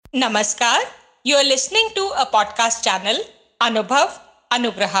Namaskar. You are listening to a podcast channel, Anubhav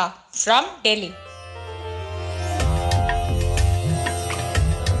Anugraha from Delhi.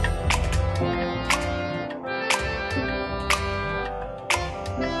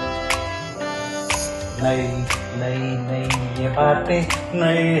 नई नई नई ये बातें,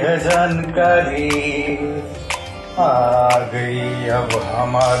 नई है जानकारी, आ गई अब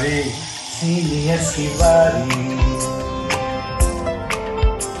हमारी सीनियर्स की बारी।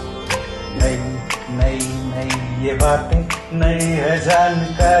 नई नई नई ये बातें, नई है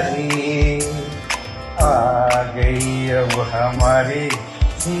जानकारी, आ गई अब हमारी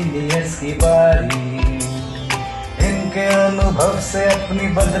सीनियर्स की बारी। इनके अनुभव से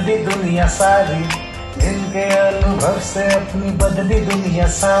अपनी बदली दुनिया सारी, इनके अनुभव से अपनी बदली दुनिया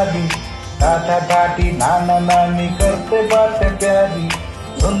सारी। दादा दादी नाना नानी करते बातें प्यारी।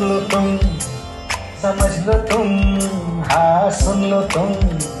 सुन लो तुम, समझ लो तुम, हाँ सुन लो तुम,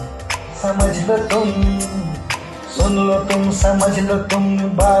 समझ लो तुम, सुन लो तुम, समझ लो तुम,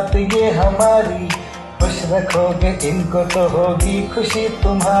 बात ये हमारी। खुश रखोगे इनको तो होगी खुशी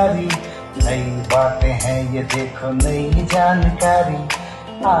तुम्हारी। नई बातें हैं ये देखो, नई जानकारी,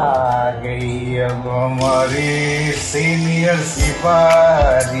 आ गई अब हमारी सीनियर्स की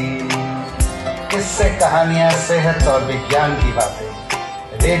बारी। किससे कहानियां, सेहत और विज्ञान की बातें,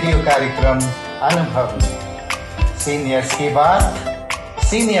 रेडियो कार्यक्रम अनुभव में सीनियर्स की बात,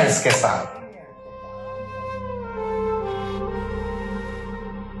 सीनियर्स के साथ।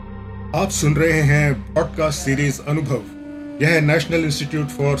 आप सुन रहे हैं पॉडकास्ट सीरीज अनुभव। यह है National Institute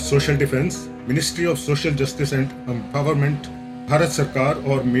for Social Defence, Ministry of Social Justice and Empowerment, Bharat सरकार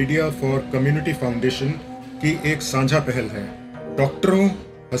और मीडिया फॉर कम्युनिटी फाउंडेशन की एक साझा पहल है। डॉक्टरों,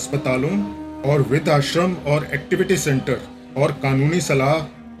 अस्पतालों और वृद्धाश्रम और एक्टिविटी सेंटर और कानूनी सलाह,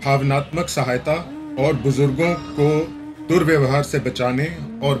 भावनात्मक सहायता और बुजुर्गों को दुर्व्यवहार से बचाने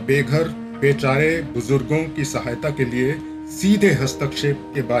और बेघर बेचारे बुजुर्गों की सहायता के लिए सीधे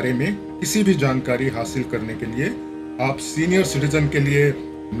हस्तक्षेप के बारे में किसी भी जानकारी हासिल करने के लिए आप सीनियर सिटीजन के लिए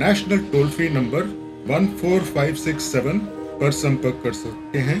नेशनल टोल फ्री नंबर 14567 पर संपर्क कर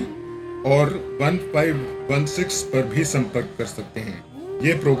सकते हैं और 1516 पर भी संपर्क कर सकते हैं।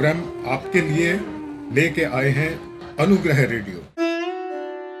 ये प्रोग्राम आपके लिए लेके आए हैं अनुग्रह रेडियो।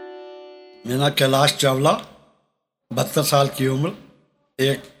 मेरा कैलाश चावला, 72 साल की उम्र,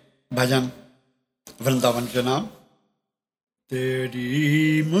 एक भजन वृंदावन के नाम।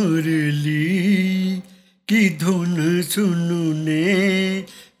 तेरी मुरली की धुन सुनने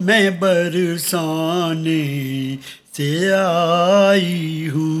मैं बरसाने से आई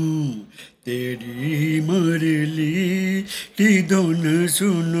हूँ। तेरी मुरली की धुन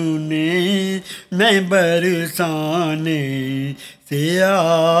सुनने मैं बरसाने से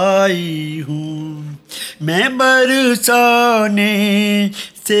आई हूँ। मैं बरसाने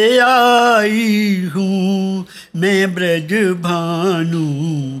से आई हूँ, मैं ब्रज भानु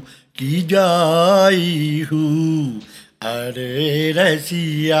की जाई हूँ। अरे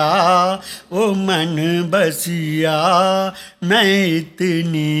रसिया ओ मन बसिया, मैं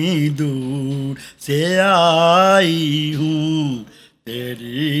इतनी दूर से आई हूँ।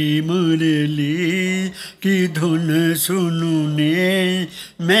 तेरी मुरली की धुन सुनने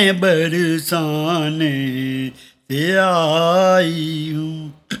मैं बरसाने से आई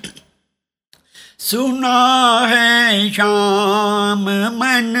हूँ। सुना है श्याम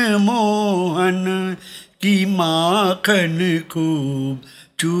मनमोहन की माखन खूब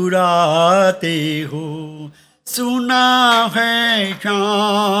चुराते हो। सुना है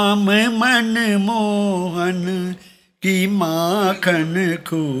श्याम मनमोहन की माखन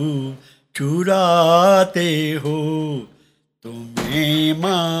खूब चुराते हो। तुम्हें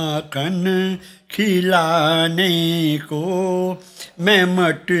माखन खिलाने को मैं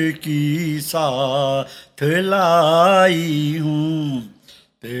मटकी साथ लाई हूँ।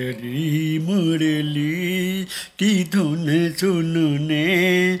 तेरी मुरली की धुन सुनने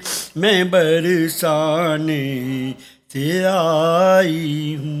मैं बरसाने से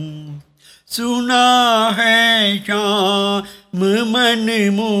आई हूँ। सुना है श्याम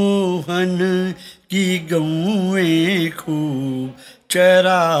मनमोहन की गौएं खूब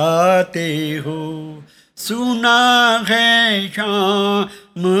चराते हो। सुना है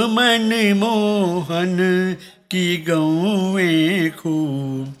श्याम मनमोहन की गौएं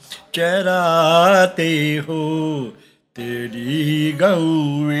खूब चराते हो। तेरी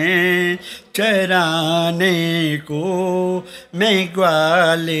गौएं चराने को मैं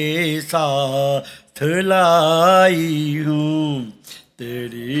ग्वाले साथ लाई हूँ।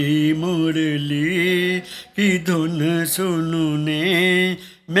 तेरी मुरली की धुन सुनने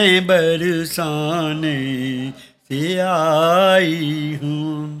मैं बरसाने से आई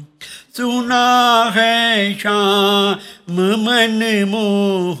हूँ। सुना है श्याम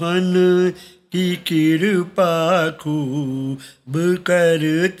मनमोहन की कृपा खूब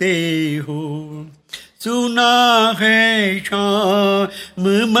करते हो। सुना है श्याम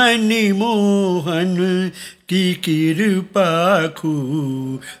मनमोहन की कृपा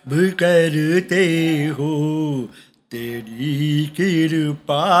खूब करते हो। तेरी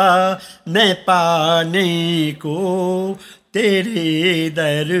कृपा न पाने को तेरे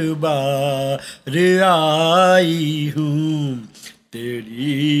दरबार आई हूँ।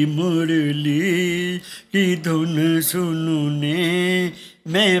 तेरी मुरली की धुन सुनने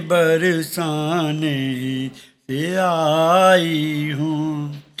मैं बरसाने से आई हूँ।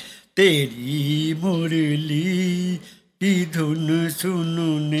 तेरी मुरली की धुन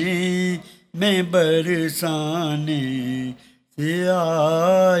सुनने मैं बरसाने से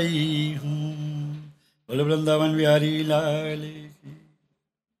आई हूँ। बोलो वृंदावन बिहारी लाल की।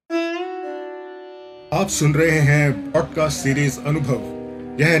 आप सुन रहे हैं पॉडकास्ट सीरीज अनुभव।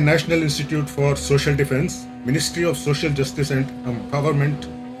 यह है National Institute for Social Defence, Ministry of Social Justice and Empowerment,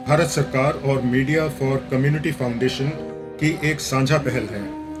 Bharat सरकार और मीडिया फॉर कम्युनिटी फाउंडेशन की एक साझा पहल है।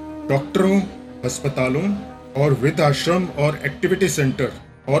 डॉक्टरों, अस्पतालों और वृद्धाश्रम और एक्टिविटी सेंटर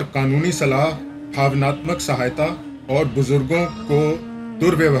और कानूनी सलाह, भावनात्मक सहायता और बुजुर्गों को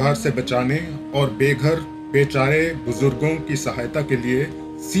दुर्व्यवहार से बचाने और बेघर बेचारे बुजुर्गों की सहायता के लिए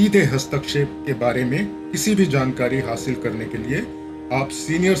सीधे हस्तक्षेप के बारे में किसी भी जानकारी हासिल करने के लिए आप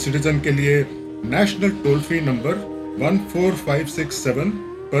सीनियर सिटीजन के लिए नेशनल टोल फ्री नंबर 14567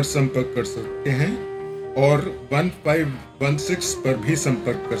 पर संपर्क कर सकते हैं और 1516 पर भी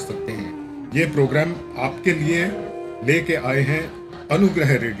संपर्क कर सकते हैं। ये प्रोग्राम आपके लिए लेके आए हैं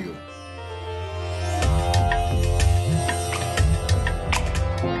अनुग्रह रेडियो।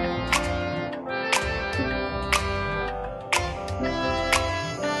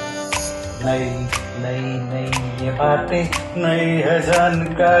 नई नई नई ये बातें, नई है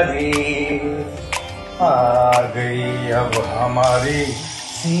जानकारी, आ गई अब हमारी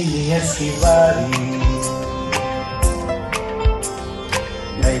सीनियर्स की बारी।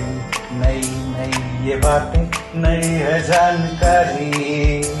 नई नई नई ये बातें, नई है जानकारी,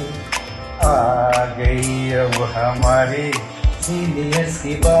 आ गई अब हमारी सीनियर्स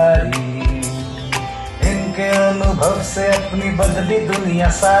की बारी। इनके अनुभव से अपनी बदली दुनिया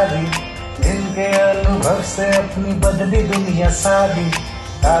सारी, इनके अनुभव से अपनी बदली दुनिया सारी।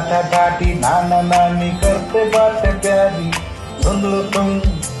 दादा दादी नाना नानी करते बातें प्यारी। सुन लो तुम,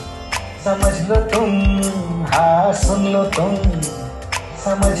 समझ लो तुम, हाँ सुन लो तुम,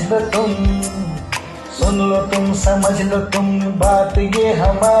 समझ लो तुम, सुन लो तुम, समझ लो तुम, बात ये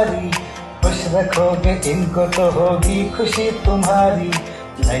हमारी। खुश रखोगे इनको तो होगी खुशी तुम्हारी।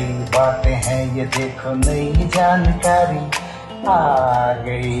 नई बातें हैं ये देखो, नई जानकारी, आ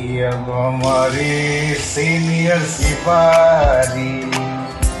गई अब हमारी सीनियर्स की बारी।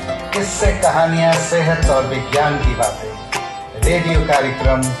 किससे कहानियां, सेहत और विज्ञान की बातें, रेडियो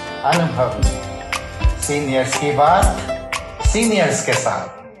कार्यक्रम अनुभव में सीनियर्स की बात, सीनियर्स के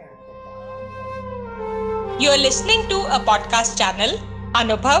साथ। You are listening to a podcast channel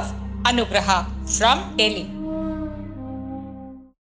Anubhav Anugraha from Delhi.